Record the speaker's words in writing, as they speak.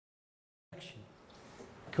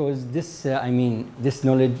because this, this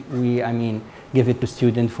knowledge, give it to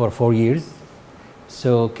students for 4 years.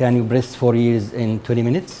 So can you press 4 years in 20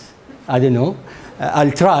 minutes? I don't know.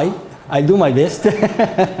 I'll try. I'll do my best.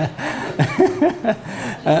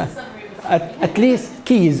 At least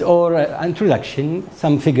keys or introduction,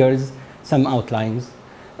 some figures, some outlines.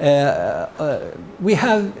 We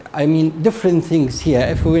have, different things here.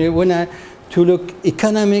 If we want to look,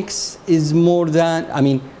 economics is more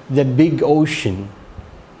than, the big ocean.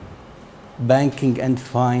 Banking and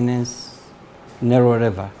finance, narrow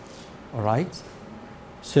river, all right?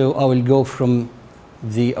 So I will go from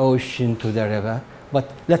the ocean to the river.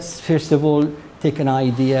 But let's first of all take an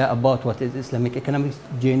idea about what is Islamic economics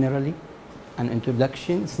generally, an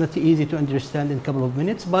introduction. It's not easy to understand in a couple of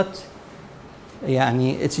minutes, but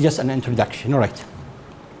it's just an introduction, all right.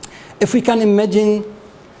 If we can imagine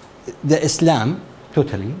the Islam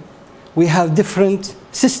totally, we have different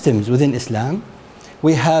systems within Islam.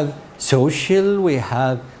 We have social, we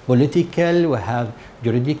have political, we have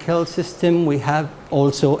juridical system, we have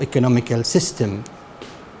also economical system.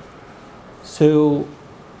 So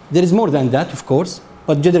there is more than that, of course,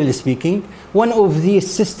 but generally speaking, one of these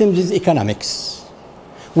systems is economics.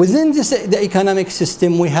 Within the economic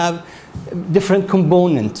system, we have different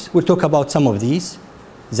components. We'll talk about some of these: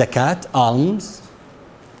 zakat, alms,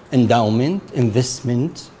 endowment,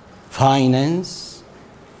 investment, finance,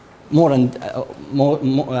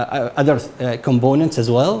 other components as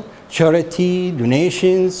well, charity,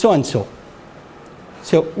 donations, so and so.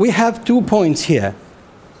 So we have 2 points here.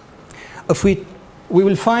 If we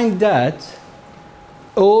will find that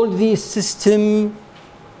all these systems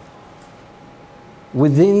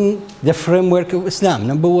within the framework of Islam,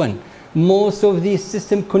 number one, most of these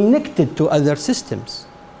systems connected to other systems.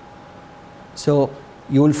 So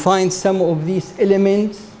you will find some of these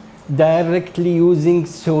elements directly using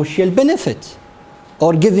social benefit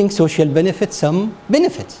or giving social benefit some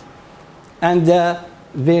benefits, and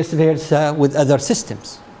vice versa with other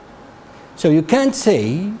systems. So you can't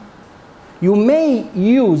say you may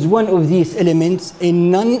use one of these elements in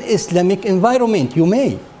non-Islamic environment. You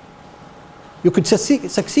may. You could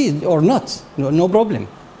succeed or not, no problem.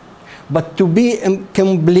 But to be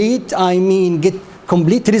complete, get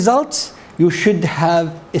complete results, you should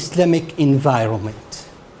have Islamic environment.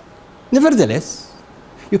 Nevertheless,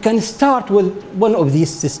 you can start with one of these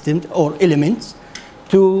systems or elements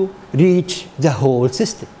to reach the whole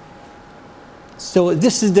system. So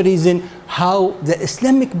this is the reason how the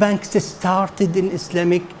Islamic banks started in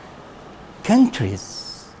Islamic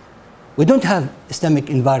countries. We don't have Islamic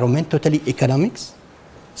environment, totally economics,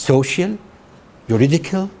 social,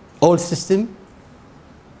 juridical, all system.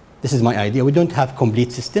 This is my idea. We don't have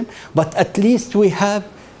complete system, but at least we have,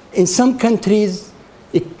 in some countries,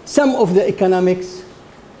 some of the economics.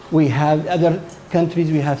 We have other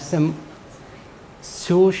countries, we have some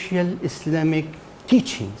social Islamic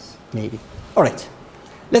teachings, maybe. All right,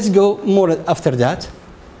 let's go more after that.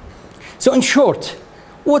 So in short,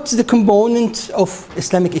 what's the component of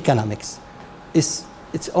Islamic economics? It's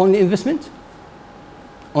only investment?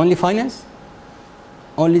 Only finance?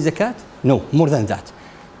 Only zakat? No, more than that.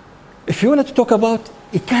 If you wanted to talk about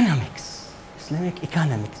economics, Islamic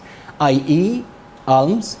economics, i.e.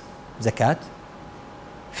 alms, zakat,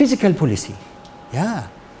 physical policy,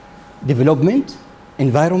 development,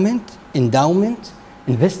 environment, endowment,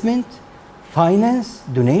 investment, finance,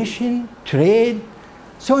 donation, trade,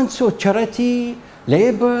 so and so, charity,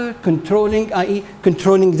 labor, controlling, i.e.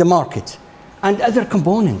 controlling the market, and other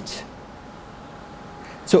components.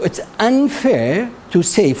 So it's unfair to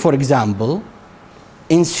say, for example,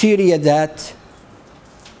 in Syria that,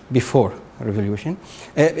 before revolution,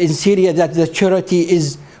 in Syria that the charity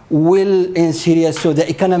is in Syria, so the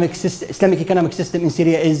economic system, Islamic economic system in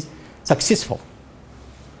Syria is successful.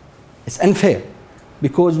 It's unfair,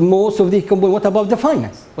 because most of the, what about the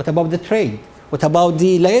finance? What about the trade? What about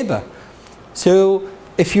the labor? So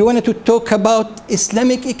if you wanted to talk about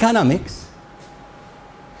Islamic economics,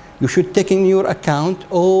 you should take in your account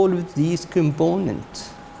all of these components.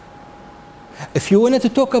 If you wanted to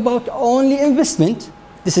talk about only investment,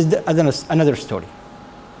 this is another story.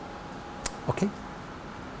 Okay?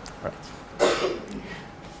 All right.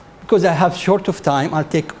 Because I have short of time, I'll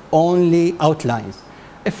take only outlines.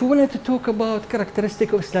 If we wanted to talk about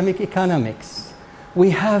characteristics of Islamic economics,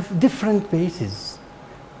 we have different bases,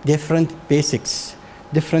 different basics,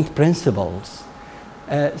 different principles.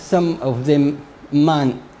 Some of them,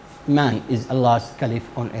 man is Allah's caliph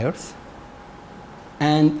on earth,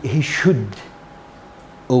 and he should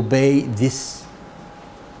obey this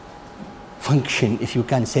function, if you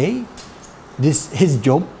can say, his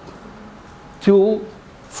job,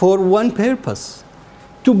 for one purpose,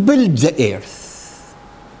 to build the earth.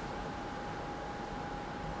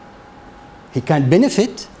 He can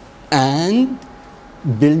benefit and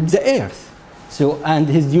build the earth. So, and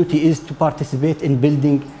his duty is to participate in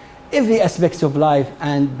building every aspect of life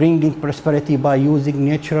and bringing prosperity by using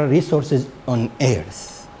natural resources on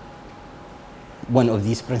earth. One of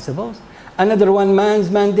these principles. Another one, man's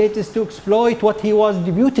mandate is to exploit what he was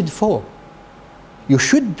debuted for. You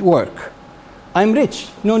should work. I'm rich,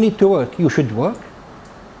 no need to work. You should work.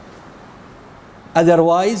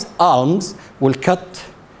 Otherwise, alms will cut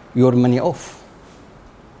your money off,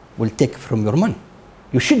 will take from your money.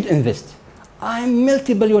 You should invest. I'm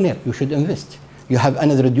multi-billionaire. You should invest. You have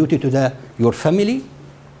another duty to your family,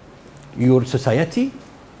 your society,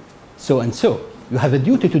 so and so. You have a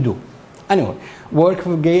duty to do. Anyway, work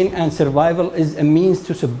for gain and survival is a means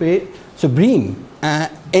to supreme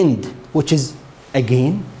end, which is,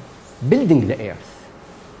 again, building the earth.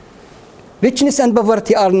 Richness and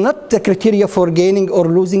poverty are not the criteria for gaining or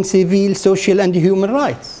losing civil, social, and human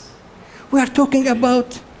rights. We are talking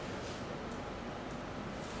about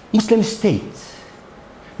Muslim state.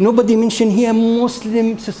 Nobody mentioned here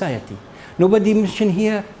Muslim society. Nobody mentioned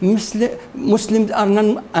here Muslims are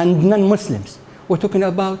non-Muslims. We're talking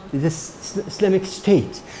about this Islamic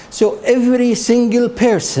state. So every single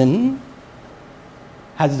person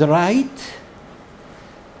has the right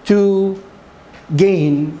to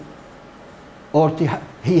gain, or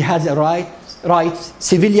he has a rights,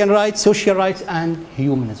 civilian rights, social rights, and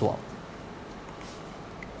human as well.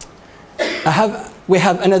 We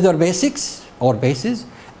have another basis,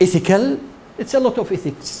 ethical. It's a lot of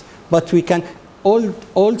ethics, but we can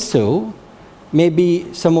also,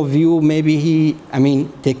 maybe some of you,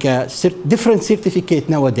 take a different certificate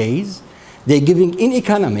nowadays. They're giving in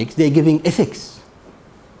economics, they're giving ethics,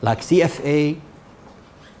 like CFA,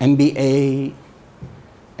 MBA,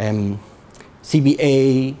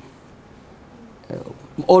 CBA,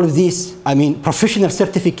 all of these, professional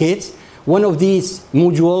certificates. One of these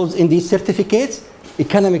modules in these certificates,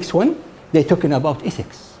 economics one, they're talking about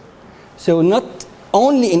ethics. So not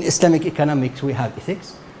only in Islamic economics we have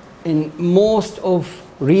ethics, in most of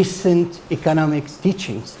recent economics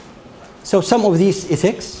teachings. So some of these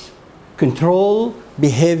ethics, control,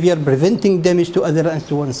 behavior, preventing damage to others and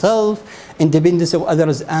to oneself, independence of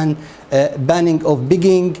others, and banning of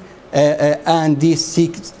begging, and the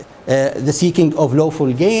seeking of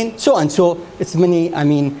lawful gain, so and so. It's many,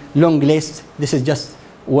 long list. This is just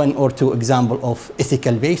one or two examples of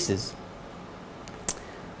ethical bases.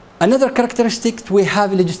 Another characteristic, we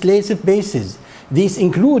have legislative bases. These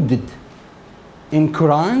included in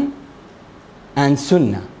Quran and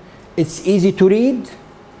Sunnah. It's easy to read,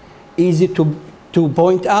 easy to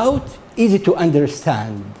point out, easy to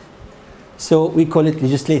understand. So we call it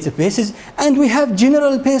legislative basis. And we have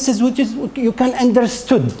general basis, which is you can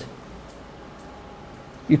understood.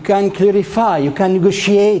 You can clarify, you can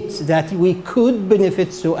negotiate that we could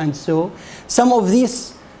benefit so and so. Some of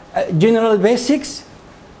these general basics,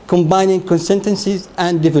 combining consistencies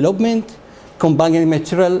and development, combining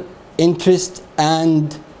material interest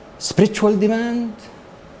and spiritual demand,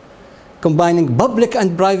 combining public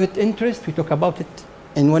and private interest. We talk about it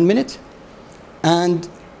in 1 minute. And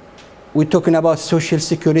we're talking about social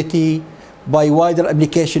security by wider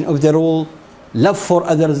application of the rule, love for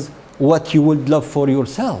others, what you would love for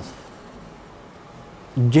yourself.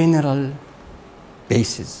 General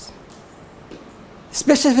basis.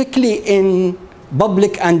 Specifically in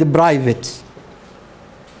public and private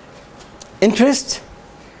interest,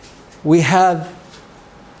 we have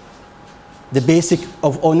the basic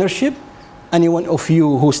of ownership. Anyone of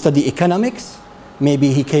you who study economics,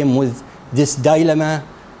 maybe he came with this dilemma: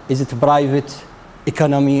 is it private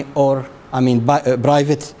economy or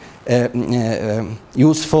private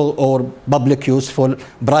useful or public useful,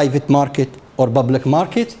 private market or public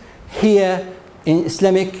market? Here in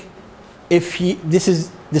Islamic, this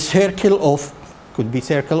is the circle of, could be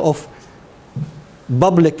circle of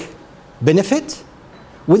public benefit.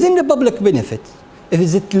 Within the public benefit,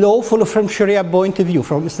 is it lawful from Sharia point of view,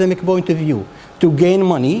 from Islamic point of view, to gain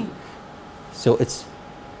money? So it's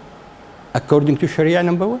according to Sharia,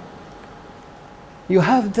 number one. You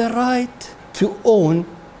have the right to own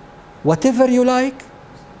whatever you like,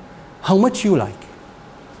 how much you like.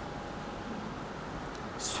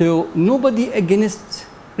 So nobody against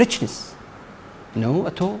richness, no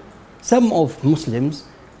at all. Some of Muslims,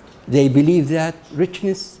 they believe that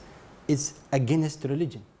richness is against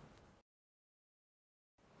religion.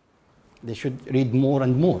 They should read more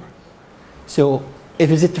and more. So if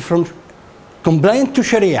is it from compliant to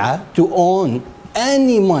Sharia to own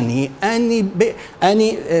any money, any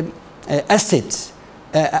assets,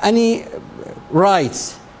 any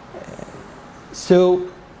rights So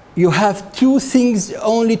you have two things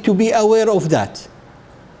only to be aware of that.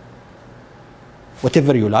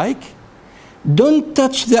 Whatever you like, don't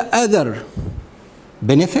touch the other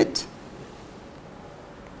benefit,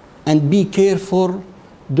 and be careful,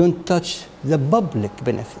 don't touch the public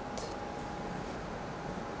benefit.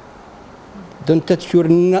 Don't touch your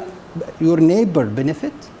neighbor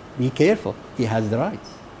benefit. Be careful, he has the rights.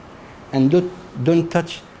 And don't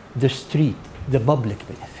touch the street, the public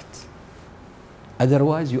benefit.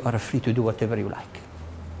 Otherwise, you are free to do whatever you like.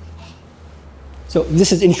 So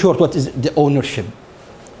this is, in short, what is the ownership.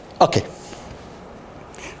 Okay.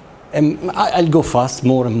 I'll go fast,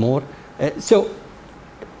 more and more. So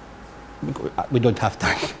we don't have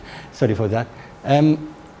time. Sorry for that.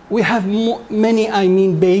 We have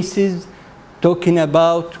many, bases talking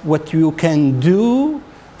about what you can do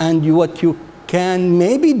and what you can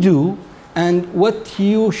maybe do and what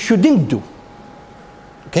you shouldn't do.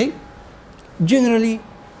 Okay? Generally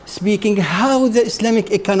speaking, how the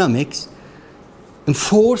Islamic economics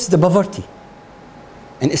enforce the poverty.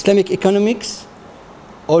 In Islamic economics,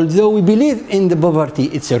 although we believe in the poverty,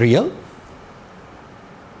 it's real.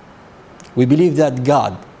 We believe that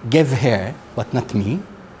God gave her, but not me.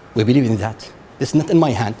 We believe in that. It's not in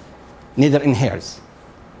my hand, neither in hers.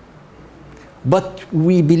 But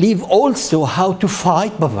we believe also how to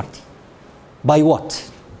fight poverty. By what?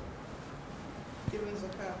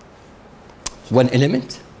 One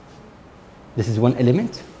element. This is one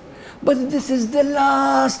element. But this is the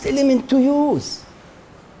last element to use.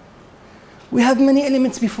 We have many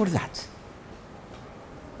elements before that.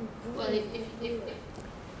 Well,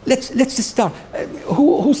 Let's start.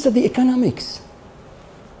 Who study economics?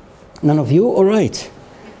 None of you? All right.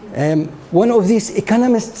 One of these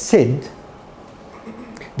economists said,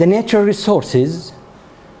 the natural resources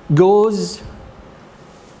goes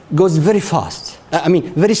very fast.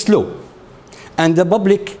 Very slow. And the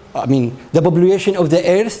the population of the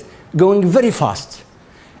earth going very fast.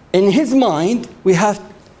 In his mind,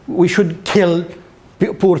 we should kill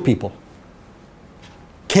poor people.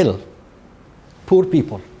 Kill poor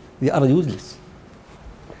people. They are useless.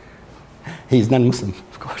 He is non-Muslim,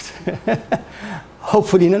 of course.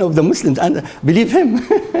 Hopefully none of the Muslims believe him.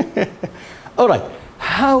 All right.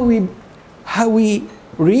 How we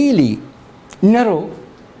really narrow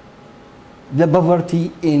the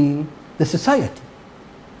poverty in the society.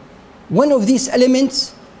 One of these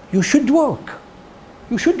elements, you should work.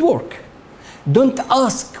 You should work. Don't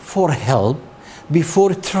ask for help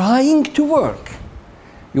before trying to work.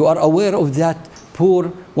 You are aware of that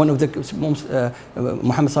one of the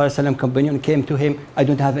Muhammad ﷺ companion came to him, I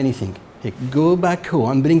don't have anything. He go back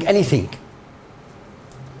home and bring anything.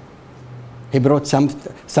 He brought some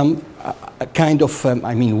kind of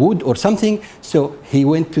wood or something. So he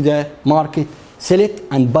went to the market, sell it,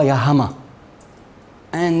 and buy a hammer,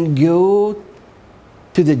 and go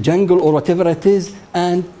to the jungle or whatever it is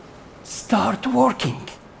and start working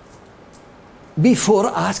before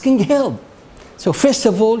asking help. So first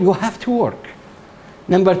of all, you have to work.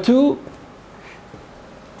 Number two,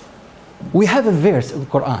 we have a verse in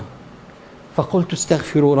Quran. فَقُلْتُ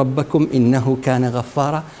اسْتَغْفِرُوا رَبَّكُمْ إِنَّهُ كَانَ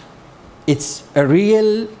غَفَّارًا. It's a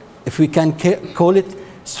real, if we can call it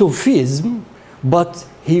Sufism, but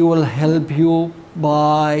he will help you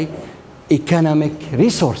by economic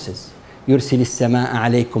resources. يُرْسِلِ السَّمَاءَ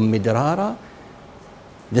عَلَيْكُمْ مِدْرَارًا.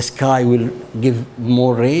 The sky will give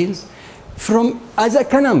more rains. As an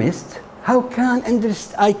economist, how can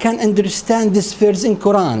I can understand this verse in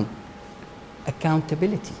Quran?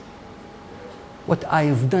 Accountability. What I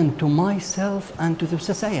have done to myself and to the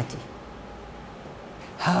society.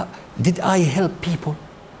 Did I help people?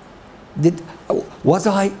 Was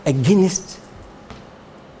I against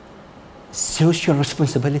social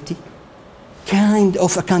responsibility? Kind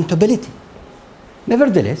of accountability.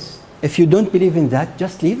 Nevertheless, if you don't believe in that,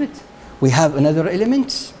 just leave it. We have another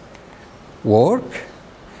element. Work.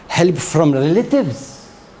 Help from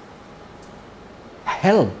relatives.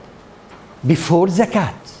 Help before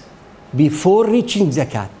zakat. Before reaching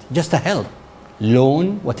zakat. Just a help.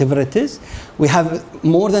 Loan, whatever it is. We have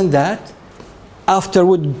more than that.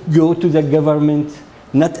 Afterward, go to the government,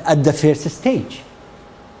 not at the first stage.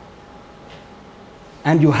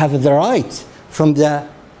 And you have the right from the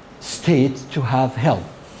state to have help.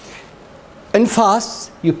 In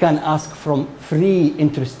fast, you can ask from free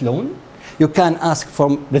interest loan. You can ask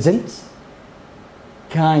from present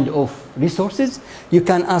kind of resources. You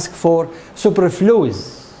can ask for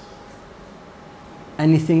superfluous.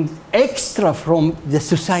 Anything extra from the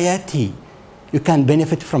society, you can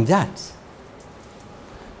benefit from that.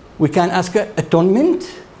 We can ask atonement,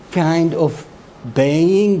 kind of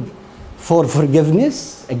paying for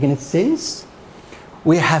forgiveness against sins.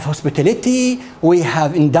 we have hospitality, we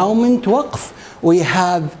have endowment, waqf, we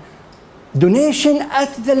have donation.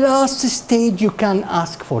 At the last stage, you can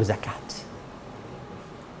ask for zakat.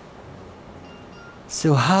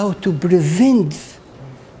 So how to prevent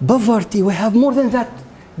poverty? We have more than that,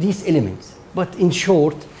 these elements. But in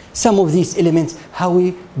short, some of these elements, how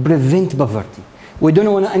we prevent poverty. We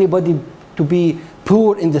don't want anybody to be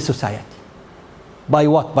poor in the society. By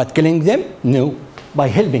what? By killing them? No, by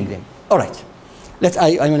helping them. All right,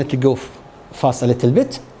 I wanted to go fast a little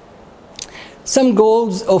bit. Some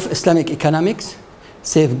goals of Islamic economics: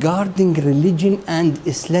 safeguarding religion and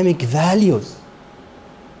Islamic values.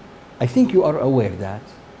 I think you are aware that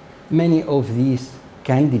many of these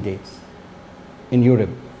candidates in Europe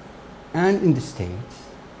and in the States,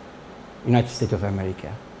 United States of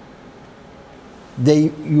America,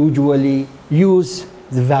 they usually use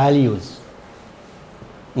the values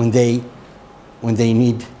when they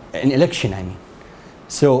need an election, I mean.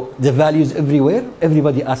 So the values everywhere,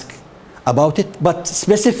 everybody asks about it, but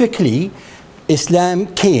specifically, Islam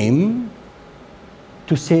came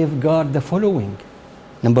to safeguard the following.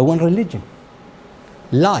 Number one, religion,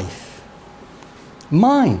 life,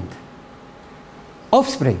 mind,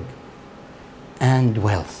 offspring, and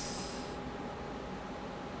wealth.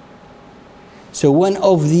 So one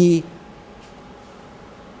of the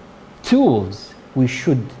tools we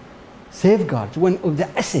should safeguard, one of the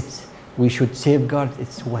assets we should safeguard,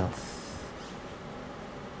 its wealth.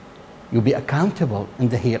 You'll be accountable in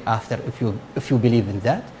the hereafter. If you believe in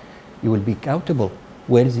that, you will be accountable.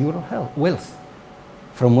 Where is your wealth?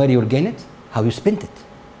 From where you gain it, how you spend it.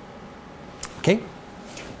 Okay?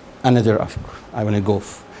 Another, I want to go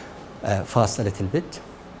fast a little bit.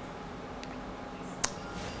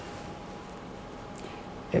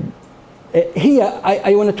 Here,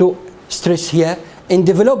 I wanted to stress here, in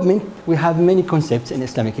development, we have many concepts in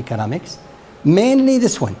Islamic economics. Mainly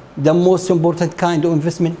this one, the most important kind of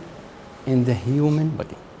investment in the human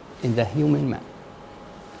body, in the human man,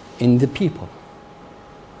 in the people.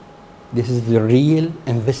 This is the real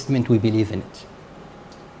investment, we believe in it.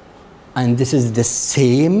 And this is the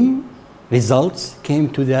same results came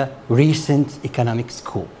to the recent economic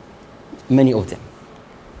school, many of them.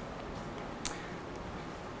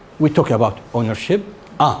 We talk about ownership.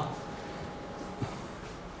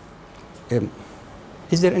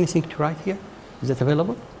 Is there anything to write here? Is that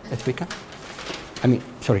available that we can? I mean,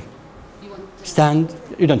 sorry. Stand?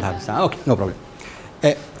 You don't have a stand. Okay, no problem.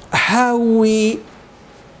 How we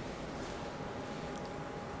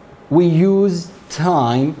use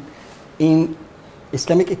time in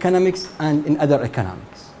Islamic economics and in other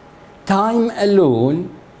economics. Time alone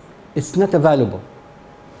is not available.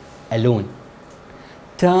 Alone.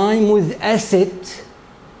 Time with asset,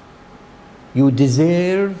 you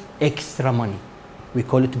deserve extra money. We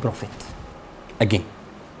call it profit. Again.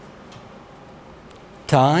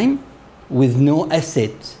 Time with no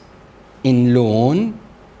asset in loan,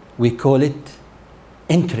 we call it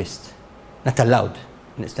interest. Not allowed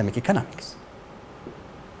in Islamic economics.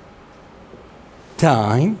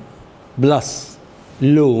 Time plus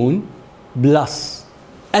loan plus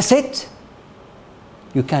asset,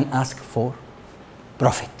 you can ask for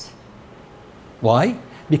profit. Why?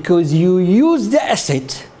 Because you use the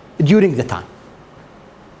asset during the time.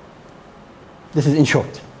 This is in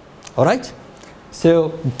short. All right?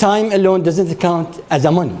 So time alone doesn't count as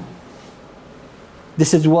a money.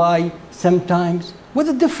 This is why sometimes, what's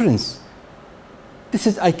the difference? This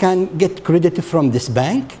is, I can get credit from this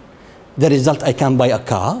bank. The result, I can buy a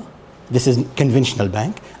car. This is conventional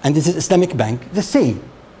bank. And this is Islamic Bank, the same.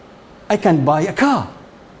 I can buy a car.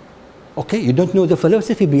 Okay, you don't know the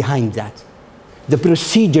philosophy behind that. The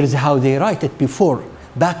procedures, how they write it before,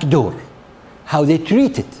 back door, how they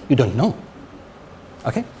treat it, you don't know.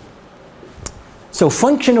 Okay? So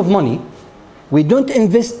function of money, we don't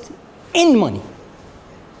invest in money.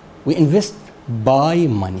 We invest by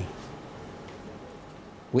money.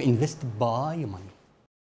 We invest by money.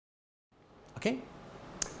 Okay?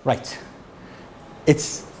 Right.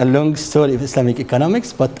 It's a long story of Islamic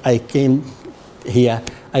economics, but I came here,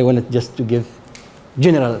 I wanted just to give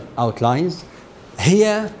general outlines.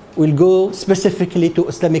 Here, we'll go specifically to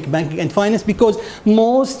Islamic banking and finance because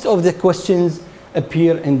most of the questions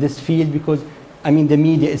appear in this field because, I mean, the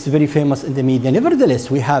media is very famous in the media. Nevertheless,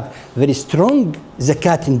 we have very strong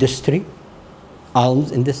zakat industry,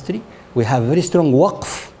 alms industry. We have very strong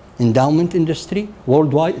waqf, endowment industry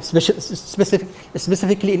worldwide,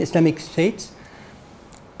 specifically in Islamic states,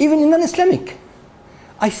 even in non-Islamic.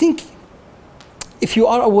 I think if you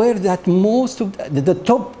are aware that most of the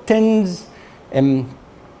top 10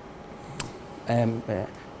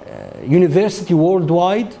 university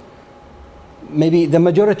worldwide, maybe the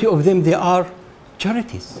majority of them, they are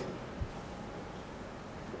charities.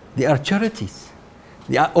 They are charities.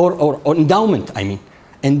 They are, or endowment, I mean.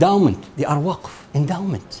 Endowment. They are waqf,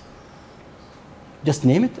 endowment. Just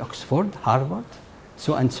name it, Oxford, Harvard,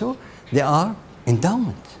 so and so. They are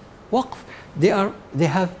endowment, waqf. They are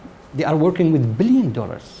working with $1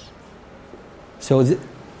 billion. So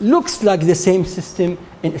looks like the same system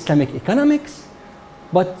in Islamic economics,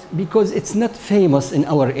 but because it's not famous in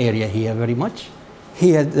our area here very much,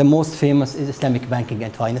 here the most famous is Islamic banking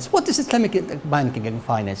and finance. What is Islamic banking and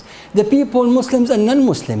finance? The people, Muslims and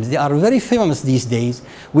non-Muslims, they are very famous these days.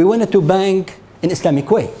 We wanted to bank in Islamic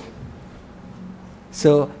way.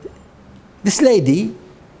 So this lady,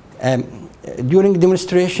 during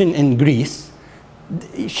demonstration in Greece,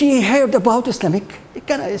 she heard about Islamic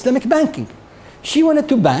banking. She wanted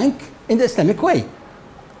to bank in the Islamic way.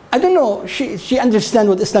 I don't know, she understands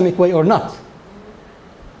what Islamic way or not.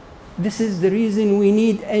 This is the reason we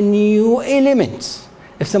need a new element.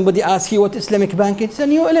 If somebody asks you what Islamic banking, it's a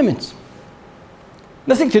new element.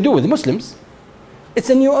 Nothing to do with Muslims. It's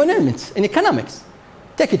a new element in economics.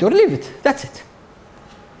 Take it or leave it, that's it.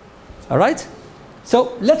 All right?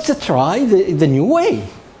 So let's try the new way.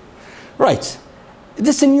 Right.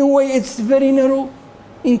 This new way, it's very narrow.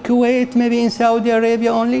 In Kuwait, maybe in Saudi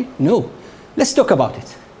Arabia only? No. Let's talk about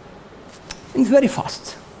it. It's very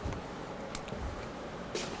fast.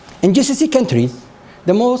 In GCC countries,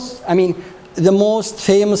 the most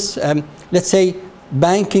famous, let's say,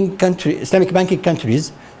 Islamic banking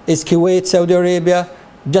countries is Kuwait, Saudi Arabia,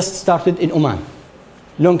 just started in Oman.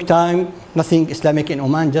 Long time, nothing Islamic in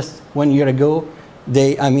Oman, just 1 year ago,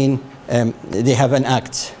 they have an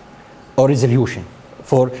act or resolution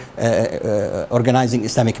for organizing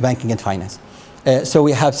Islamic banking and finance. So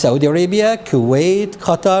we have Saudi Arabia, Kuwait,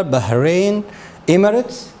 Qatar, Bahrain,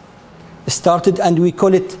 Emirates started, and we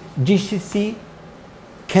call it GCC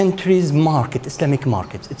countries market, Islamic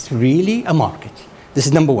market. It's really a market. This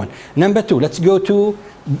is number one. Number two, let's go to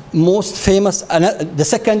most famous, the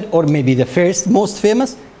second or maybe the first most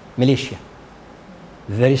famous, Malaysia.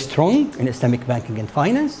 Very strong in Islamic banking and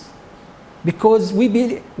finance, because we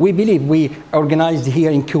believe we organized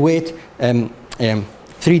here in Kuwait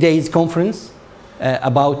 3 days conference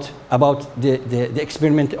about the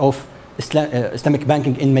experiment of Islamic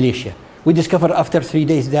banking in Malaysia. We discovered after 3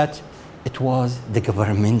 days that it was the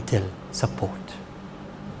governmental support.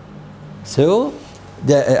 So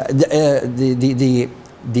the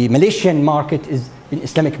Malaysian market in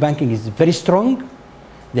Islamic banking is very strong.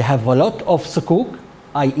 They have a lot of sukuk,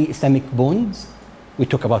 i.e. Islamic bonds. We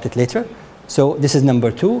talk about it later. So this is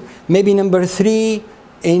number two. Maybe number three,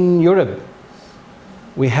 in Europe,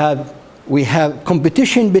 we have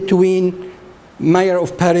competition between Mayor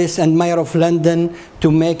of Paris and Mayor of London to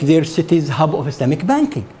make their cities hub of Islamic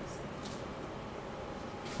banking.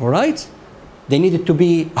 All right? They needed to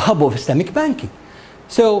be a hub of Islamic banking.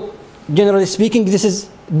 So generally speaking, this is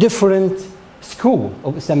different school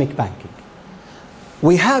of Islamic banking.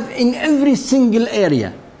 We have in every single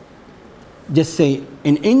area, just say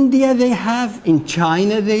in India they have, in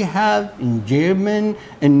China they have, in Germany,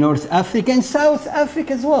 in North Africa, and South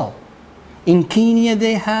Africa as well. In Kenya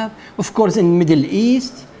they have, of course in Middle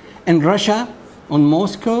East, in Russia, on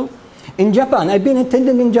Moscow. In Japan, I've been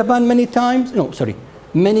attending in Japan many times,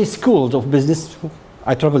 many schools of business.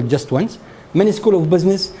 I traveled just once. Many schools of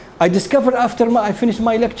business. I discovered after I finished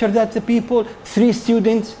my lecture that the people, 3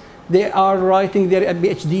 students, they are writing their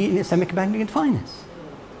PhD in Islamic banking and finance.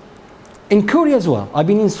 In Korea as well. I've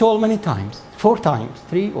been in Seoul many times, 4 times,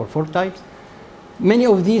 3 or 4 times. Many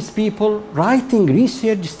of these people writing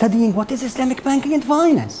research, studying what is Islamic banking and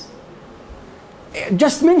finance.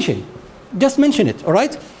 Just mention it, all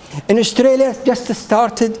right? In Australia, just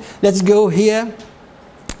started, let's go here.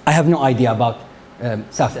 I have no idea about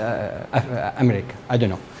South America, I don't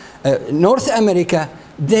know. North America,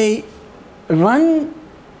 they run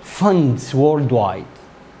funds worldwide.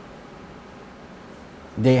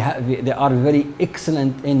 They are very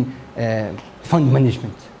excellent in fund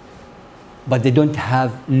management, but they don't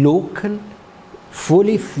have local,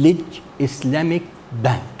 fully fledged Islamic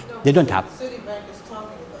bank. No, they don't have. Citibank is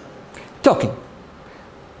talking about it. Talking.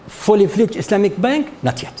 Fully fledged Islamic bank,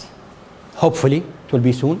 not yet. Hopefully, it will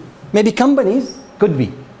be soon. Maybe companies, could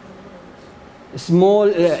be. Small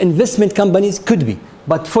investment companies, could be.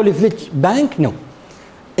 But fully fledged bank, no.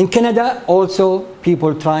 In Canada, also,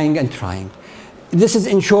 people trying and trying. This is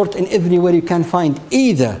in short, and everywhere you can find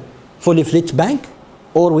either fully fledged bank,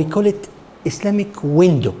 or we call it Islamic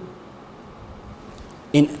window.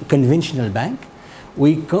 In conventional bank,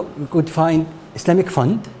 we could find Islamic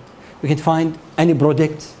fund, we can find any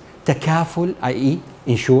product, takaful, i.e.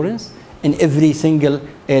 insurance, in every single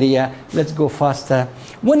area. Let's go faster.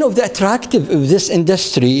 One of the attractive of this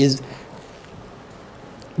industry is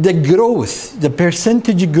the growth, the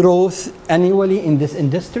percentage growth annually in this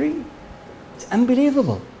industry. It's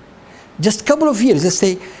unbelievable. Just a couple of years, let's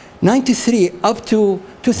say 93 up to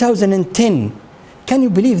 2010. Can you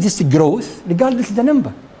believe this growth, regardless of the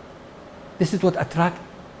number? This is what attracts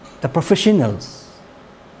the professionals.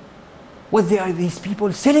 What are these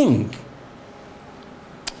people selling?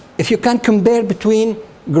 If you can compare between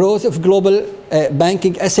growth of global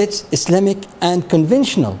banking assets, Islamic and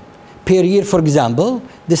conventional, per year, for example,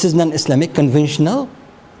 this is non-Islamic, conventional,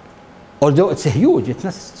 although it's a huge, it's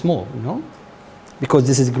not small, you know, because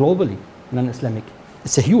this is globally non-Islamic.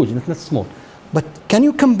 It's a huge, it's not small. But can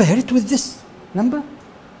you compare it with this number?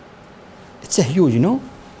 It's a huge, you know.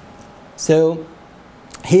 So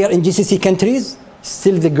here in GCC countries,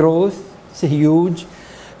 still the growth is huge.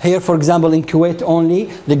 Here, for example, in Kuwait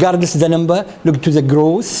only, regardless of the number, look to the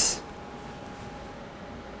growth.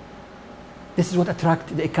 This is what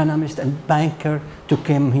attracted the economist and banker to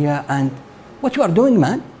come here and what you are doing,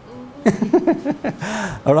 man.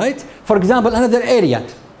 All right. For example, another area,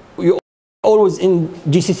 you always in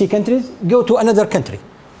GCC countries, go to another country,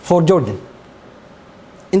 for Jordan.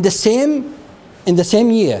 In the same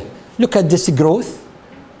year, look at this growth,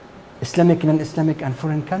 Islamic, non-Islamic, and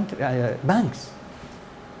foreign country banks.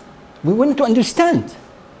 We want to understand.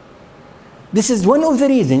 This is one of the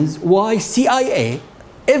reasons why CIA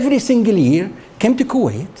every single year came to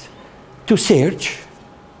Kuwait to search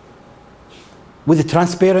with a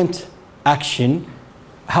transparent action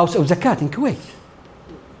House of Zakat in Kuwait.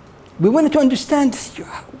 We wanted to understand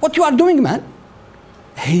what you are doing, man.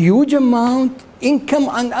 A huge amount income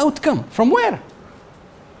and outcome from where?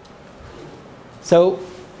 So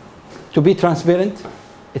to be transparent,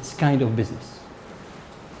 it's kind of business.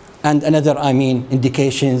 And another,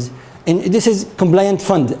 indications. This is compliant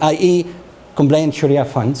fund, i.e. compliant Sharia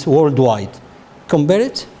funds worldwide. Compare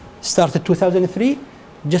it, started 2003,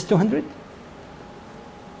 just 200.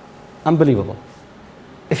 Unbelievable.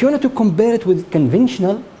 If you wanted to compare it with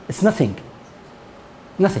conventional, it's nothing.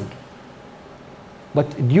 Nothing.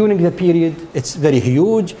 But during the period, it's very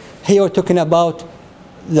huge. Here we're talking about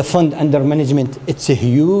the fund under management. It's a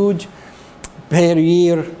huge per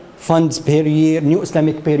year. Funds per year, new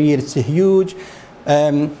Islamic per year, it's huge.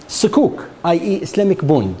 Sukuk, i.e. Islamic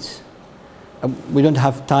bonds. We don't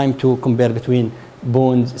have time to compare between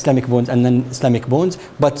bonds, Islamic bonds and non-Islamic bonds,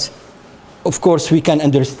 but of course we can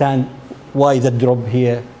understand why the drop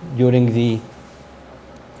here during the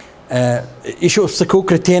issue of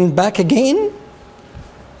Sukuk returned back again.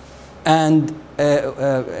 And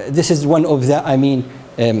this is one of the,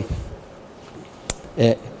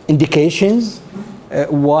 indications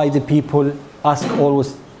why the people ask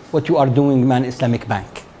always what you are doing, man, Islamic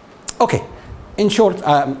Bank. Okay, in short,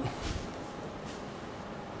 how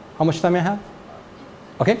much time I have?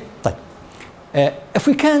 Okay, fine. If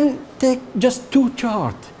we can take just two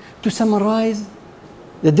charts to summarize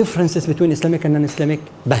the differences between Islamic and non-Islamic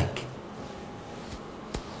bank.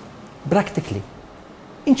 Practically,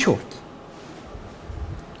 in short,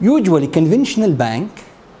 usually conventional bank,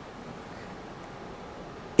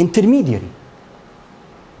 intermediary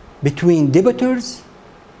between debitors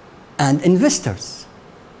and investors.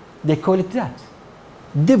 They call it that.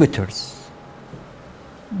 Debitors.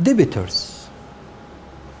 Debitors.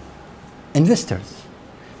 Investors.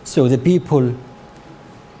 So the people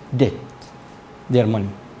debt their money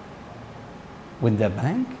with the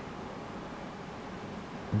bank.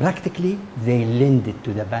 Practically, they lend it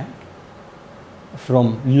to the bank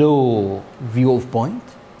from low view of point.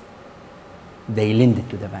 They lend it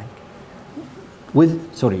to the bank.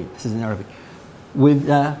 This is in Arabic, with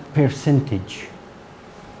a percentage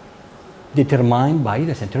determined by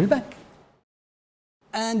the central bank.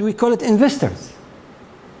 And we call it investors.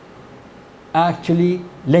 Actually,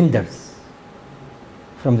 lenders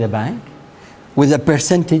from the bank with a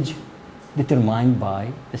percentage determined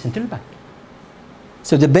by the central bank.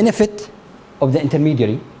 So the benefit of the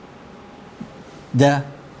intermediary, the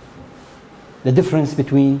difference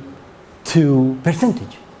between two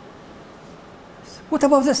percentage. What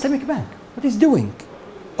about the Islamic Bank? What is doing?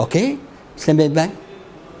 Okay, Islamic Bank,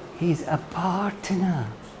 he's a partner,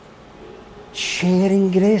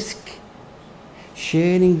 sharing risk,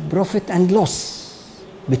 sharing profit and loss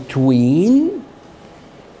between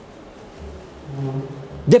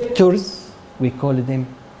debtors. We call them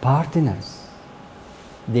partners.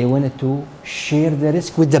 They wanted to share the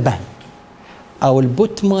risk with the bank. I will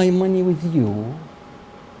put my money with you.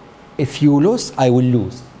 If you lose, I will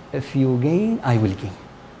lose. If you gain, I will gain.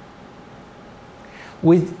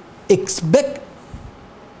 With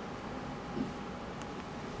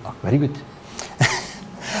Very good.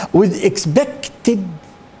 With expected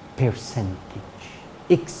percentage.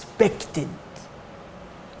 Expected.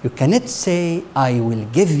 You cannot say, I will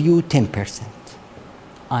give you 10%.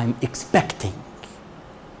 I'm expecting.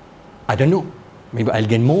 I don't know. Maybe I'll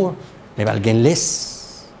gain more. Maybe I'll gain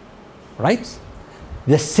less. Right?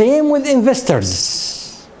 The same with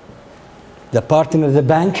investors. The partner of the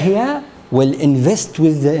bank here will invest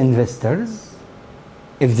with the investors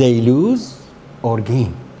if they lose or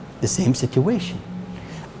gain. The same situation.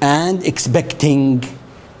 And expecting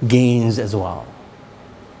gains as well.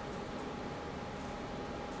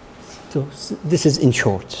 So this is in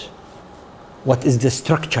short. What is the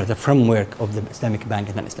structure, the framework of the Islamic Bank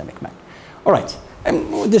and non-Islamic Bank? All right.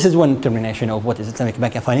 This is one termination of what is Islamic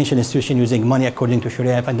Bank, a financial institution using money according to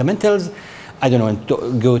Sharia fundamentals. I don't want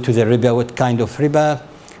to go to the riba, what kind of riba,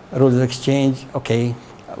 rules of exchange, okay.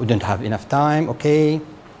 We don't have enough time, okay.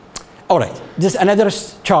 All right, this is another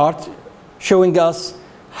chart showing us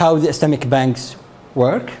how the Islamic banks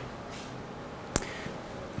work.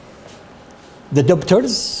 The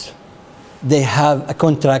debtors, they have a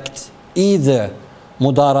contract, either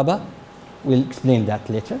mudaraba, we'll explain that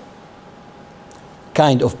later,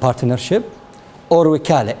 kind of partnership, or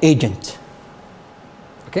wakala, agent.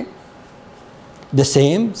 Okay? The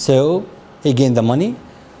same, so he gained the money,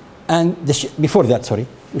 and before that, sorry,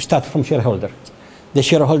 we start from shareholder. The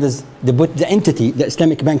shareholders, they put the entity, the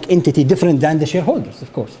Islamic Bank entity, different than the shareholders,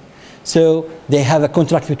 of course. So they have a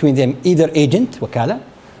contract between them, either agent, wakala,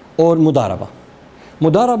 or mudaraba.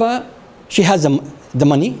 Mudaraba, she has the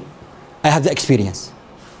money, I have the experience.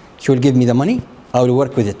 She will give me the money, I will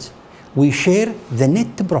work with it. We share the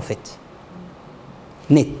net profit.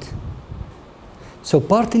 Net. So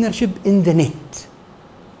partnership in the net.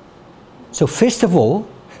 So first of all,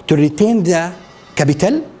 to retain the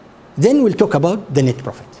capital, then we'll talk about the net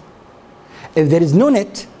profit. If there is no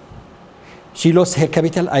net, she lost her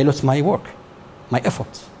capital, I lost my work, my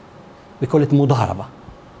efforts. We call it mudaraba.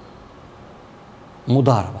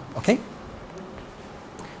 Mudaraba, okay?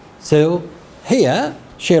 So here,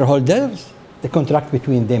 shareholders, the contract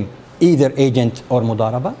between them, either agent or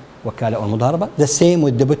mudaraba, wakala or mudaraba, the same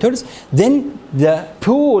with debtors. Then the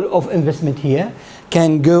pool of investment here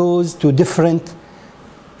can go to different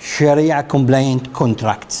Sharia compliant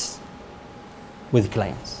contracts with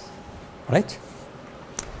clients, right?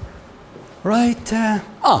 Right,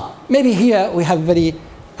 maybe here we have very,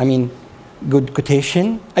 good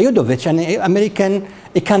quotation. Ayudovich, an American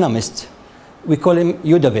economist, we call him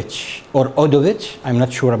Yudovich or Odovich, I'm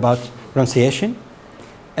not sure about pronunciation.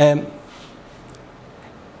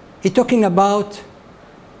 He's talking about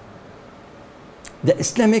the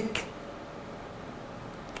Islamic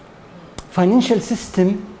financial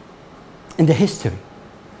system in the history.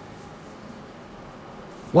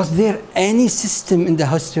 Was there any system in the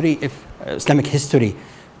history, Islamic history,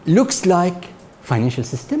 looks like financial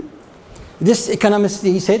system? This economist,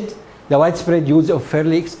 he said, the widespread use of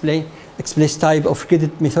fairly explicit type of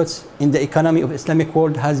credit methods in the economy of Islamic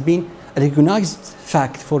world has been a recognized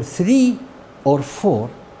fact for 3 or 4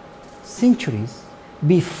 centuries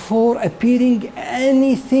before appearing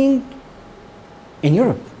anything in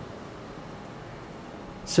Europe.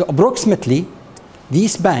 So approximately,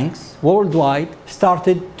 these banks worldwide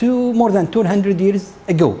started more than 200 years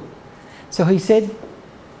ago. So he said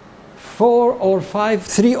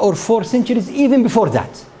 3 or 4 centuries, even before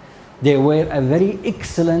that, they were a very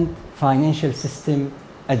excellent financial system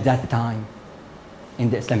at that time in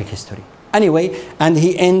the Islamic history. Anyway, and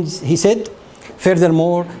he said,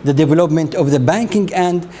 furthermore, the development of the banking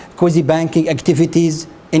and quasi-banking activities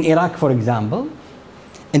in Iraq, for example,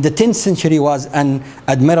 in the 10th century was an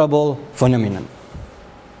admirable phenomenon.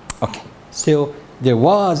 Okay, so there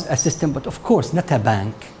was a system, but of course not a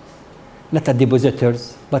bank, not a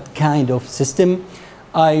depositors, but kind of system.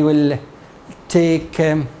 I will take,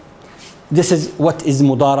 this is what is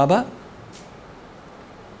mudaraba.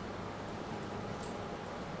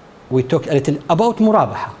 We talk a little about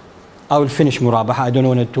murabaha. I will finish murabaha. I don't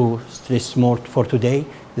want to stress more for today.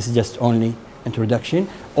 This is just only introduction.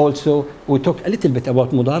 Also, we talk a little bit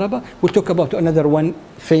about mudaraba. We'll talk about another one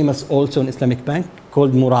famous also in Islamic Bank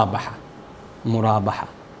called murabaha. Murabaha.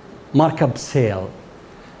 Markup sale.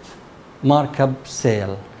 Markup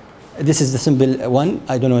sale. This is the simple one.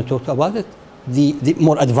 I don't want to talk about it. The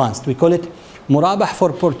more advanced. We call it murabah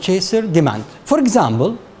for purchaser demand. For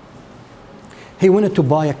example, he wanted to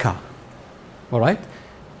buy a car. All right?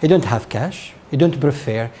 He don't have cash. He don't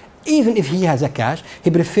prefer. Even if he has a cash,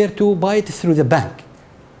 he prefer to buy it through the bank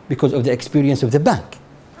because of the experience of the bank.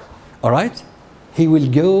 All right? He will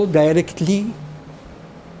go directly,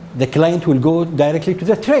 the client will go directly to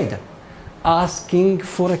the trader asking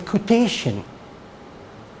for a quotation.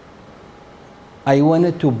 I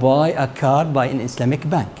wanted to buy a car by an Islamic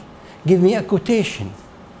bank. Give me a quotation.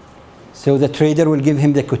 So the trader will give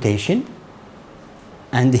him the quotation,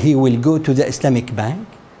 and he will go to the Islamic bank,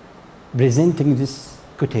 presenting this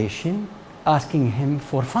quotation, asking him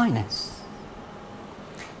for finance.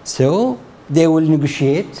 So they will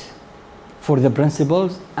negotiate for the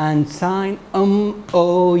principals and sign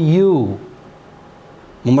MOU,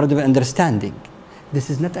 Memorandum of Understanding. This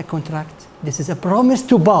is not a contract. This is a promise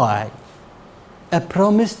to buy. A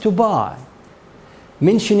promise to buy.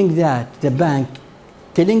 Mentioning that the bank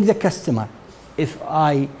telling the customer, if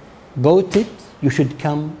I bought it, you should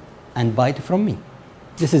come and buy it from me.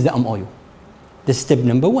 This is the MOU. This is step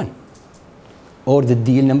number 1. Or the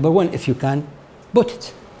deal number 1, if you can put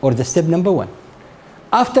it. Or the step number 1.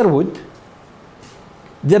 Afterward,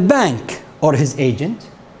 the bank or his agent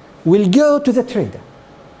will go to the trader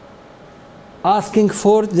asking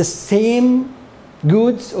for the same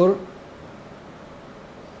goods or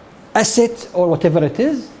asset or whatever it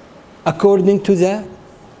is according to the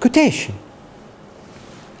quotation.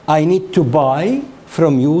 I need to buy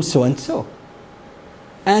from you so and so.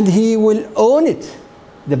 And he will own it.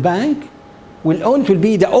 The bank will own it, will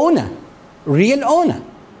be the owner, real owner.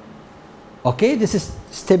 Okay, this is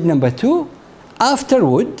step number 2.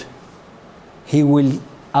 Afterward, he will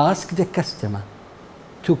ask the customer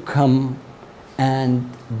to come and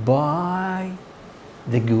buy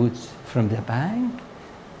the goods from the bank.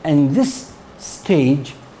 And this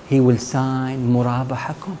stage, he will sign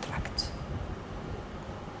murabaha contract.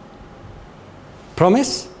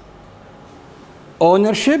 Promise,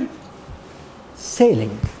 ownership,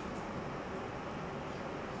 selling.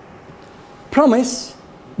 Promise,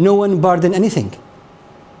 no one burden anything.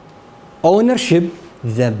 Ownership,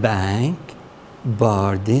 the bank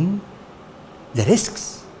burden the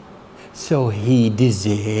risks. So he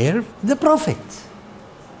deserves the profit.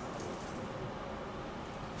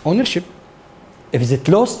 Ownership. If it's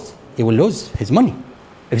lost, he will lose his money.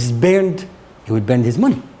 If it's burned, he will burn his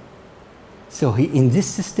money. So he, in this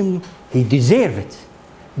system, he deserves it.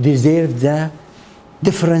 Deserves the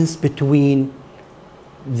difference between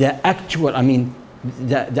the actual,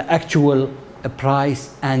 the actual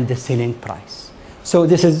price and the selling price. So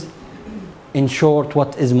this is, in short,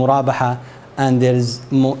 what is murabaha, and there is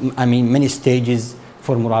many stages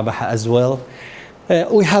for murabaha as well.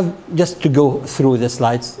 We have, just to go through the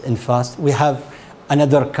slides in fast, we have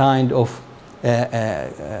another kind of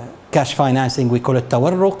cash financing, we call it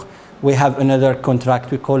tawarruq. We have another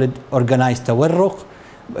contract, we call it organized tawarruq,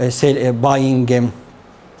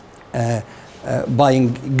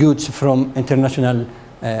 buying goods from international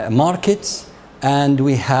markets. And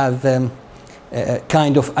we have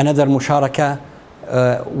kind of another musharaka,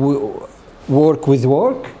 work with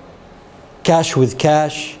work, cash with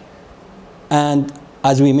cash, and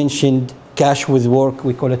as we mentioned, cash with work,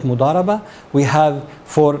 we call it mudaraba. We have,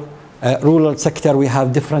 for rural sector, we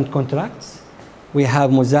have different contracts. We have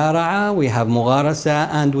muzara'a, we have mugharasa,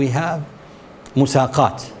 and we have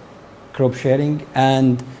musaqat, crop sharing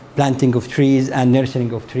and planting of trees and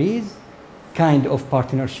nurturing of trees, kind of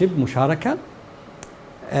partnership, musharaka.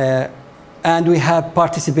 And we have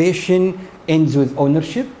participation ends with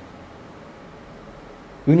ownership.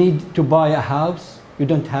 You need to buy a house, you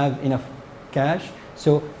don't have enough cash,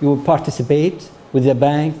 so you will participate with the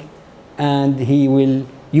bank, and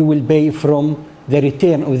you will pay from the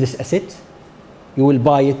return of this asset. You will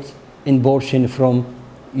buy it in portion from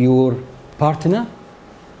your partner.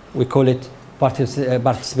 We call it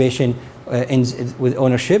participation ends with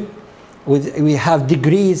ownership. We have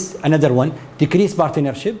degrees, another one, decreased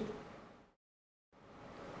partnership.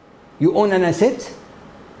 You own an asset,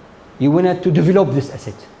 you want to develop this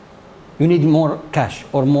asset. You need more cash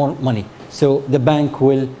or more money. So the bank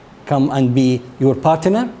will come and be your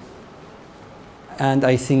partner. And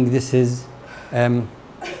I think this is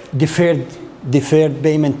deferred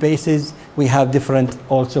payment basis. We have different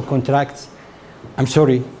also contracts. I'm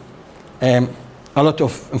sorry, a lot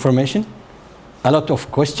of information, a lot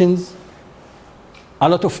of questions, a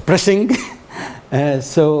lot of pressing.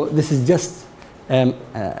 So this is just a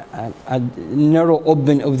narrow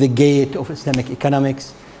open of the gate of Islamic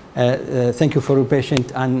economics. Thank you for your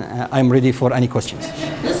patience, and I'm ready for any questions.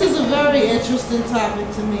 This is a very interesting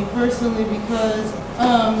topic to me personally because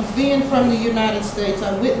being from the United States,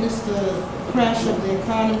 I witnessed the crash of the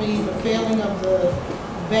economy, the failing of the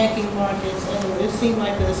banking markets, and it seemed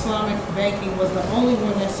like the Islamic banking was the only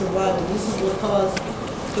one that survived. And this is what caused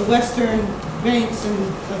the Western banks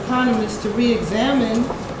and economists to re-examine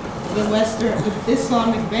the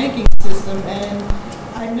Islamic banking system. And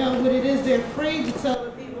I know what it is they're afraid to tell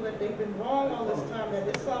the people that they've been wrong all this time,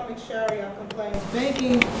 that Islamic Sharia compliance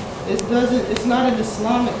banking it's not an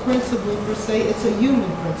Islamic principle per se, it's a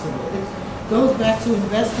human principle. It goes back to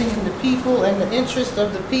investing in the people and the interest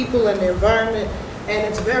of the people and the environment, and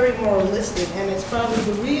it's very moralistic, and it's probably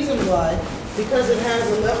the reason why, because it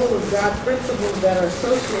has a level of God principles that are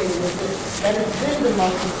associated with it, that it's been the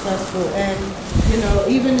most successful. And, you know,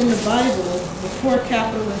 even in the Bible, before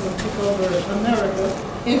capitalism took over America,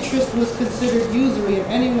 interest was considered usury, and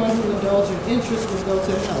anyone who indulged in interest would go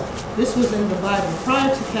to hell. This was in the Bible,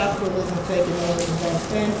 prior to capitalism taking over the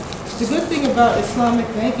banks. And the good thing about Islamic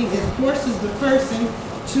banking is it forces the person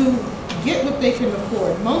to get what they can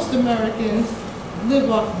afford. Most Americans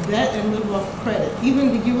live off debt and live off credit.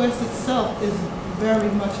 Even the U.S. itself is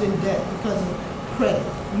very much in debt because of credit.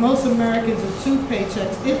 Most Americans are 2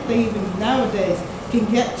 paychecks, if they even nowadays can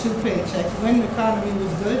get 2 paychecks. When the economy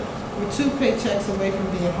was good, we're 2 paychecks away from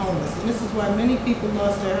being homeless. And this is why many people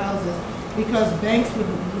lost their houses, because banks would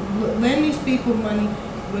lend these people money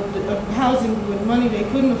with housing with money they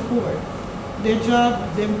couldn't afford. Their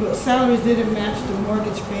salaries didn't match the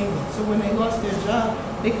mortgage payment. So when they lost their job,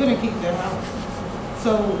 they couldn't keep their house.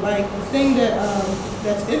 So, like, the thing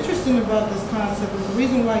that's interesting about this concept is the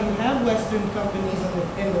reason why you have Western companies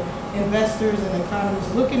and the investors and economists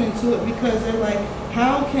looking into it, because they're like,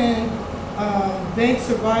 how can banks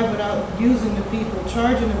survive without using the people,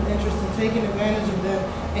 charging them interest and taking advantage of them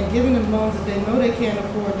and giving them loans that they know they can't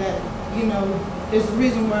afford, that, you know, is the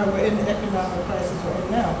reason why we're in the economic crisis right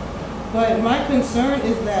now. But my concern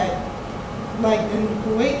is that, like in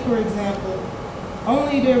Kuwait, for example,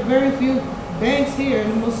 there are very few banks here in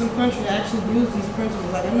the Muslim country actually use these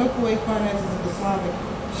principles. Like, I know Kuwait finances an Islamic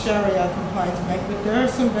Sharia compliance bank, but there are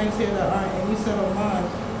some banks here that aren't, and you said Oman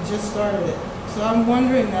just started it. So I'm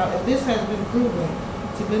wondering now if this has been proven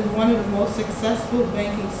to be one of the most successful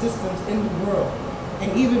banking systems in the world,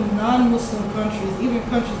 and even non-Muslim countries, even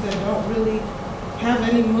countries that don't really have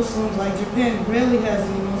any Muslims, like Japan rarely has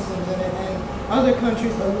any Muslims in it, and other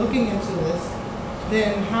countries are looking into this,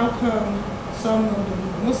 then how come some of the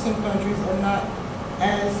Muslim countries are not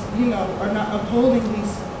are not upholding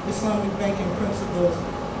these Islamic banking principles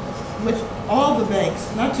with all the banks,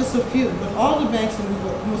 not just a few, but all the banks in the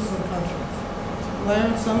Muslim countries? Why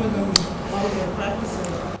aren't some of them out there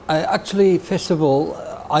practicing it? Actually, first of all,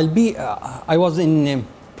 I was in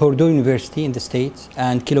Purdue University in the States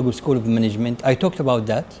and Kellogg School of Management. I talked about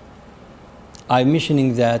that. I'm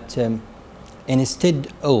mentioning that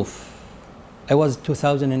instead of, I was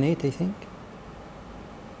 2008, I think,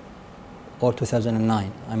 or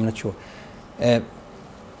 2009, I'm not sure. I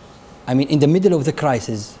mean, in the middle of the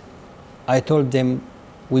crisis, I told them,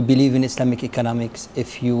 we believe in Islamic economics.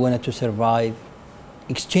 If you wanted to survive,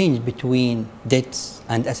 exchange between debts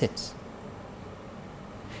and assets.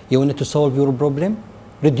 You wanted to solve your problem,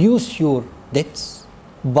 reduce your debts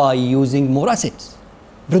by using more assets.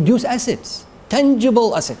 Produce assets,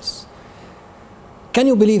 tangible assets. Can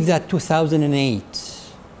you believe that 2008,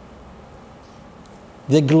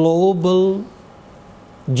 the global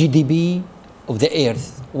GDP of the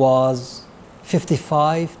earth was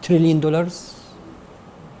 $55 trillion?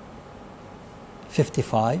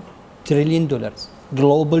 $55 trillion,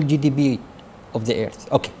 global GDP of the earth.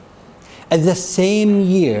 Okay. At the same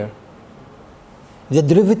year, the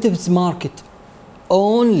derivatives market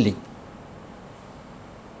only,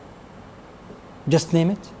 just name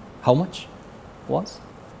it, how much was?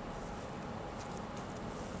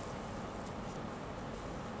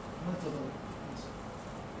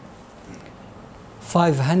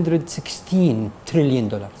 $516 trillion.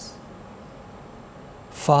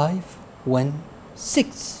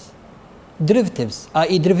 516. Derivatives,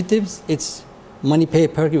 i.e. derivatives, it's money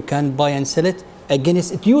paper, you can buy and sell it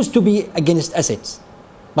against, it used to be against assets,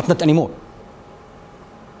 but not anymore.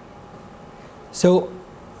 So,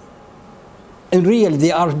 in real,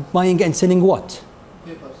 they are buying and selling what?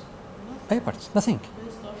 Papers. Papers, nothing.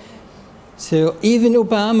 So, even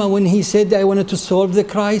Obama, when he said, I wanted to solve the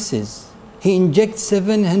crisis, he injects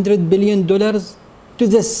 $700 billion to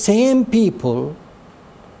the same people,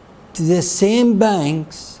 to the same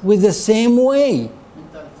banks, with the same way.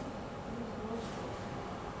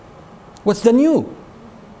 What's the new?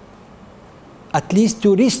 At least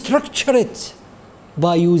to restructure it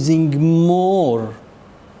by using more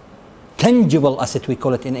tangible asset, we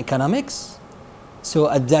call it in economics. So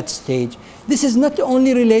at that stage, this is not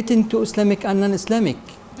only relating to Islamic and non-Islamic.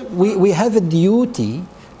 We have a duty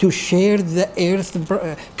to share the earth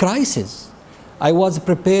crisis. I was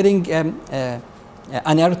preparing an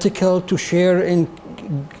article to share in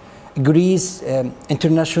Greece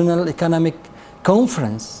International Economic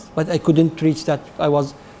Conference, but I couldn't reach that.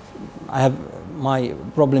 my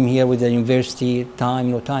problem here with the university,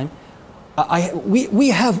 time, no time. We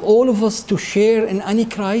have all of us to share in any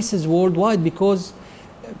crisis worldwide, because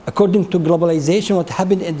according to globalization, what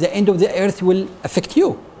happened at the end of the earth will affect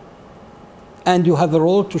you. And you have a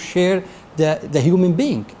role to share the human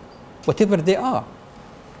being, whatever they are.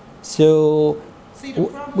 So see, the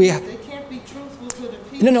problem is they can't be truthful to the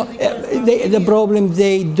people. No, the problem,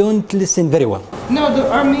 they don't listen very well. No,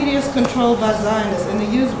 our media is controlled by Zionists, and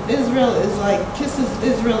Israel is like kisses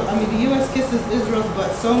Israel. I mean, the U.S. kisses Israel's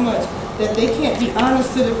butt so much that they can't be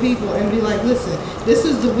honest to the people and be like, listen, this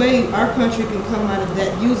is the way our country can come out of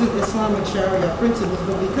that using Islamic Sharia principles.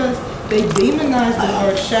 But because they demonized the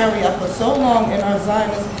word Sharia for so long in our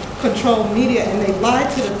Zionist controlled media, and they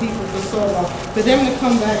lied to the people for so long, for them to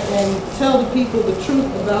come back and tell the people the truth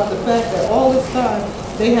about the fact that all this time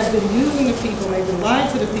they have been using the people, and they've been lying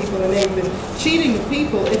to the people, and they've been cheating the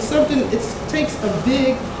people. It's something, it takes a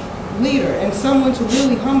big leader and someone to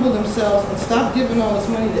really humble themselves and stop giving all this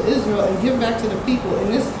money to Israel and give back to the people.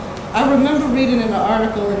 And this, I remember reading in an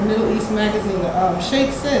article in Middle East magazine,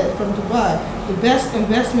 Sheikh said from Dubai, the best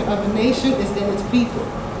investment of a nation is in its people.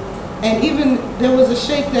 And even there was a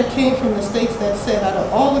sheikh that came from the States that said, out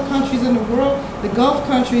of all the countries in the world, the Gulf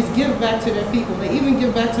countries give back to their people. They even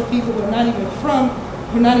give back to people who are not even from,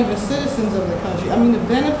 who are not even citizens of the country. I mean, the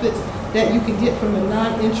benefits that you can get from a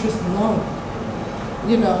non-interest loan,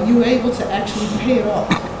 you know, you're able to actually pay it off.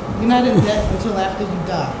 You're not in debt until after you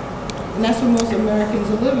die. And that's what most Americans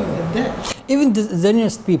are living with, debt. Even the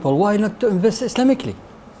Zionist people, why not to invest Islamically?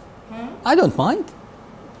 Huh? I don't mind.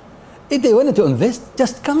 If they wanted to invest,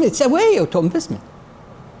 just come. It's a way to investment.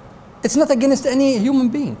 It's not against any human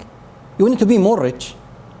being. You want to be more rich,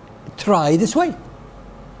 try this way.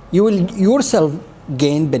 You will yourself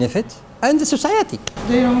gain benefit and the society.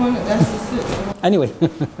 They don't want it, that's just it. Anyway.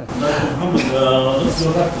 Mohammed, let's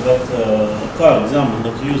go back to that car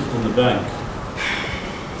example that you used in the bank.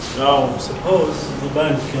 Now, suppose the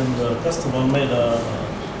bank and the customer made a,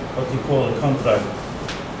 what you call a contract,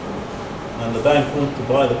 and the bank went to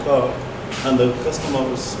buy the car, and the customer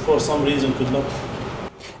was, for some reason could not.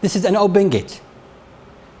 This is an open gate.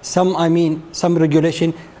 Some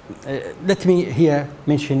regulation. Let me here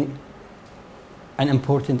mention an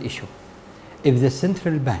important issue. If the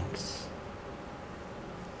central banks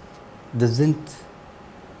doesn't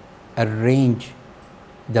arrange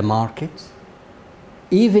the markets,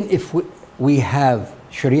 even if we have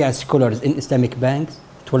Sharia scholars in Islamic banks,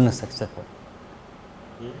 it will not successful.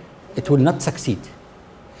 It will not succeed.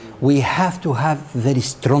 We have to have very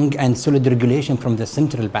strong and solid regulation from the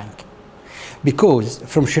central bank. Because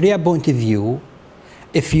from Sharia point of view,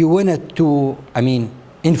 if you wanted to,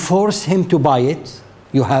 enforce him to buy it,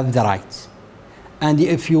 you have the right. And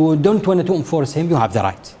if you don't want to enforce him, you have the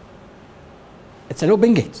right. It's an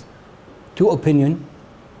open gate. To opinion,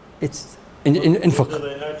 it's in fiqh. What do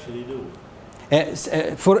they actually do?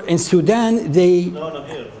 In Sudan, they... No,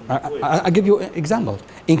 here. I'll give you an example.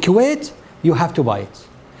 In Kuwait, you have to buy it.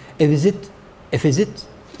 If is it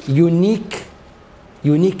unique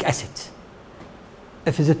asset.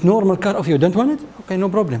 If is it normal car, if you don't want it, okay, no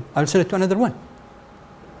problem. I'll sell it to another one.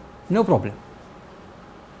 No problem.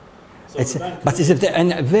 So But is it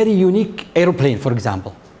a very unique aeroplane, for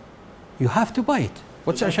example? You have to buy it.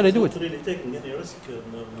 What shall I do with it? Really taking any risk?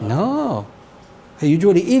 No.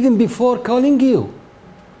 Usually, even before calling you,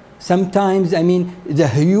 sometimes, the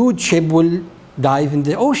huge ship will dive in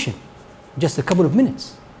the ocean. Just a couple of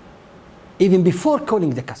minutes. Even before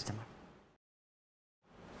calling the customer.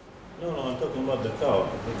 No, I'm talking about the car.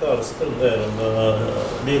 The car is still there in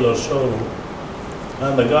the dealer showroom,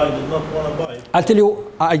 and the guy did not want to buy it. I'll tell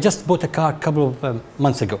you, I just bought a car a couple of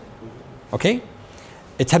months ago. Okay?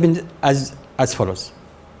 It happened as follows.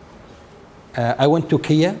 I went to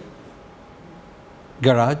Kia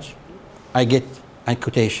garage. I get a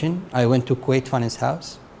quotation. I went to Kuwait Finance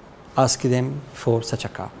House, asked them for such a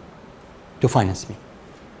car to finance me.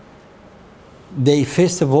 They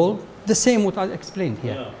first of all, the same what I explained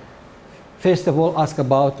here. Yeah. First of all, ask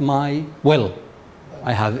about my will.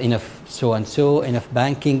 I have enough so and so, enough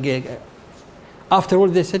banking. After all,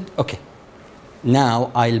 they said, okay,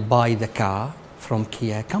 now I'll buy the car from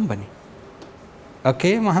Kia company.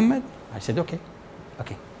 Okay, Mohammed? I said, okay.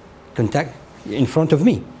 Contact in front of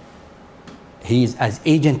me. He is as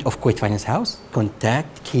agent of Kuwait Finance House,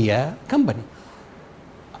 contact Kia company.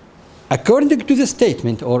 According to the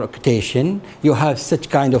statement or quotation, you have such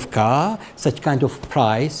kind of car, such kind of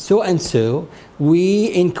price, so and so. We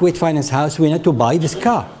in Kuwait Finance House, we need to buy this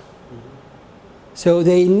car. So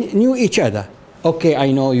they knew each other. Okay,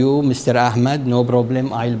 I know you, Mr. Ahmed, no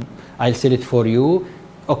problem. I'll sell it for you.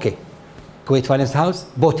 Okay, Kuwait Finance House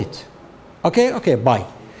bought it. Okay, okay, buy.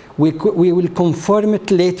 We will confirm it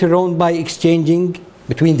later on by exchanging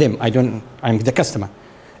between them. I'm the customer.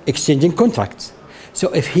 Exchanging contracts.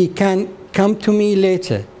 So if he can come to me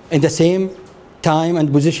later in the same time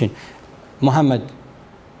and position, Mohammed,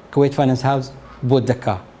 Kuwait Finance House bought the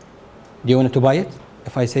car. Do you want to buy it?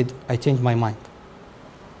 If I said, I changed my mind.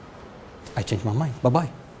 I changed my mind. Bye-bye.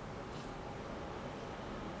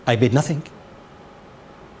 I paid nothing.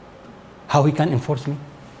 How he can enforce me?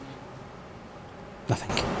 Nothing.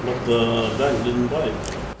 But the bank didn't buy it.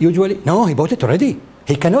 Usually, no, he bought it already.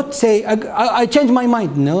 He cannot say, I changed my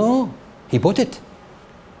mind. No, he bought it.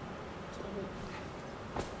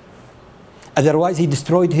 Otherwise, he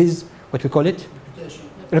destroyed his, what we call it?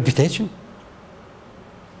 Reputation.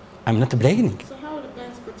 I'm not blaming. So how are the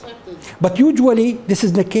banks protected? But usually, this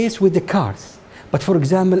is the case with the cars. But for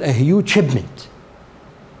example, a huge shipment,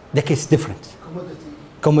 the case is different.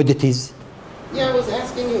 Commodities. Yeah, I was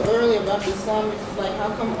asking you earlier about the Islamic, like how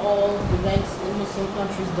come all the banks in Muslim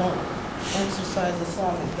countries don't exercise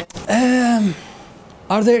Islamic banking?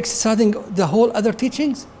 Are they exercising the whole other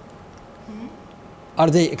teachings? Are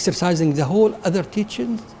they exercising the whole other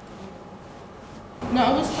teachings? No,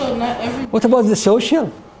 I was told not every. What about the social?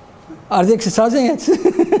 Are they exercising it?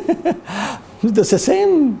 It's the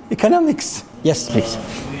same economics. Yes, please.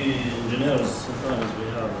 We engineers, sometimes we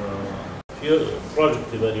have pure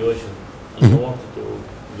project evaluation, and we wanted to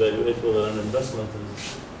evaluate whether an investment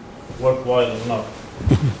is worthwhile or not.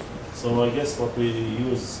 So I guess what we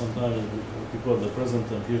use sometimes is what we call the present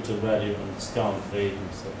and future value and discount rate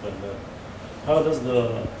and stuff like that. How does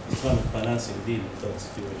the Islamic financing deal with that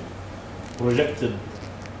situation? Projected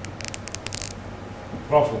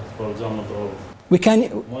profit, for example, or We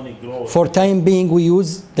can, money growth. for time being, we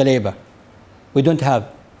use the labor. We don't have,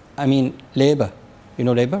 labor. You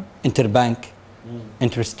know labor? Interbank,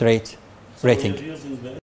 interest rate, rating. So you're using the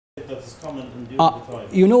rate that is common in during the time.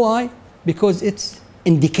 You know why? Because it's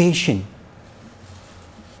indication.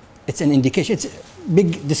 It's an indication. It's a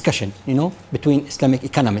big discussion, between Islamic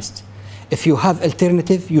economists. If you have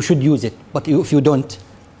alternative, you should use it. But if you don't,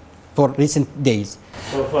 for recent days.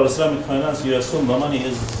 So for Islamic finance, you assume the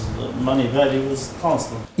money value is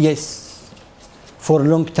constant Yes, for a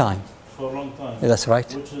long time. for a long time. That's right.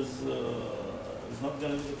 Which is not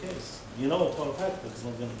going to be the case. You know for a fact it's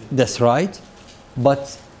not going to be the That's right. But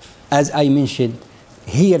as I mentioned,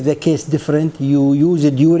 here the case different. You use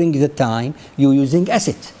it during the time you're using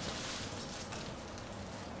asset.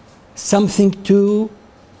 Something to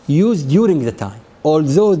use during the time.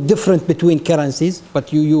 Although different between currencies,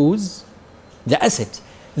 but you use the asset.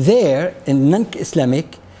 There, in non-Islamic,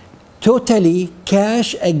 totally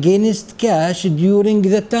cash against cash during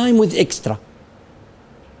the time with extra.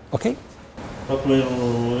 Okay? But we're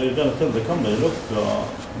going to tell the company, look,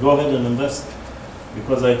 go ahead and invest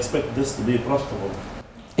because I expect this to be profitable.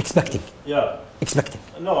 Expecting. Yeah. Expecting.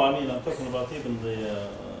 No, I'm talking about even the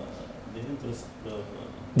interest.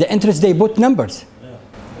 The interest, they put numbers. Yeah.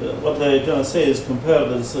 What they're going to say is compare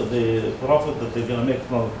the profit that they're going to make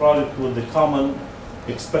from the project with the common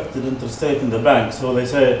expected interest rate in the bank. So they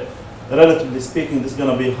say, relatively speaking, this is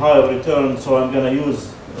going to be higher return, so I'm going to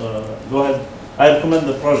use, go ahead, I recommend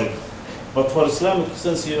the project. But for Islamic,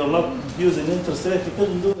 since you're not using interest rate, you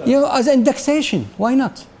couldn't do that. As indexation, why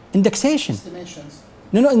not? Indexation. Estimations.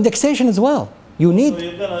 No, indexation as well. You need, So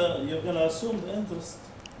you're gonna assume the interest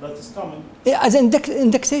that is coming. as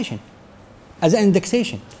indexation. As an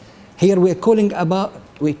indexation. Here we're talking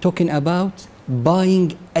about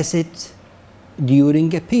buying assets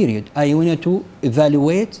during a period. I wanted to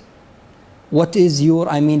evaluate what is your,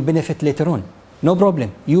 benefit later on. No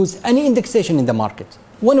problem. Use any indexation in the market.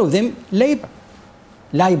 One of them, labor.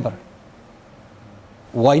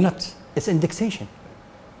 Why not? It's indexation.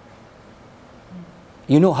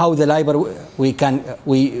 You know how the labor we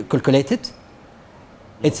calculate it?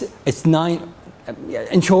 It's 9.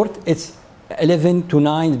 In short, it's 11 to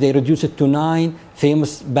 9. They reduce it to 9.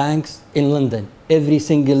 Famous banks in London. Every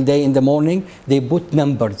single day in the morning, they put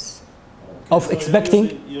numbers of So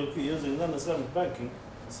expecting. you're using non-Islamic banking,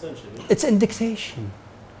 essentially. It's indexation.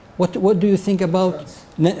 What do you think about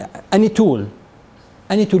any tool?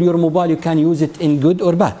 Any tool, your mobile, you can use it in good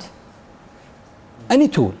or bad. Any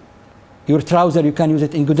tool. Your trouser, you can use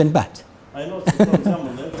it in good and bad. I know, for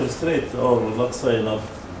example, the interest rate, or let's say not,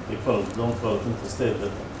 don't call it interest rate,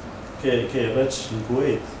 but KFH in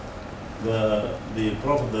Kuwait, the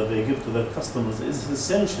profit that they give to their customers is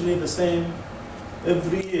essentially the same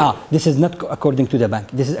every year. This is not according to the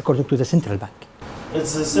bank. This is according to the central bank.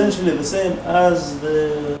 It's essentially the same as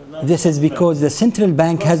the... This is because the central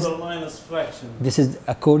bank has... Plus or minus fraction. This is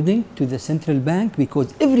according to the central bank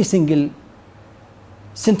because every single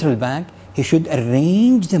central bank He should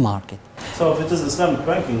arrange the market. So if it is Islamic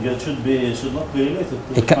banking, it should not be related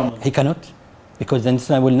to the common. He cannot, because then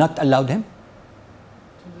Islam will not allow him.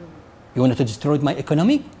 You want to destroy my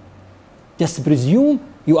economy? Just presume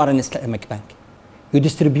you are an Islamic bank. You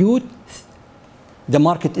distribute, the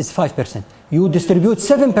market is 5%. You distribute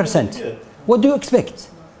 7%. What do you expect?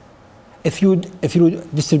 If you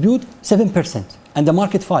distribute 7% and the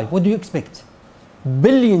market 5%, what do you expect?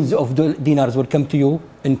 Billions of dinars will come to you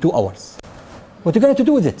in 2 hours. What are you going to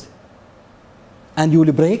do with it? And you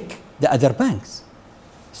will break the other banks.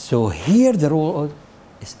 So here the role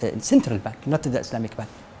is central bank, not the Islamic bank.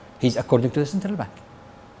 He's according to the central bank.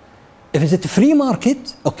 If it's a free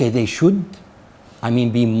market, okay, they should,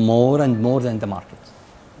 be more and more than the market.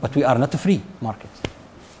 But we are not a free market.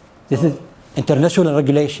 This is international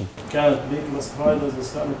regulation. Can it be classified as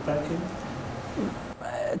Islamic banking?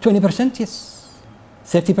 20%, yes.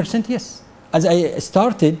 30%, yes. As I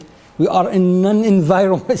started, we are in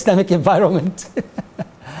non-Islamic environment.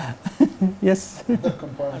 Yes.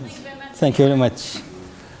 Thank you very much.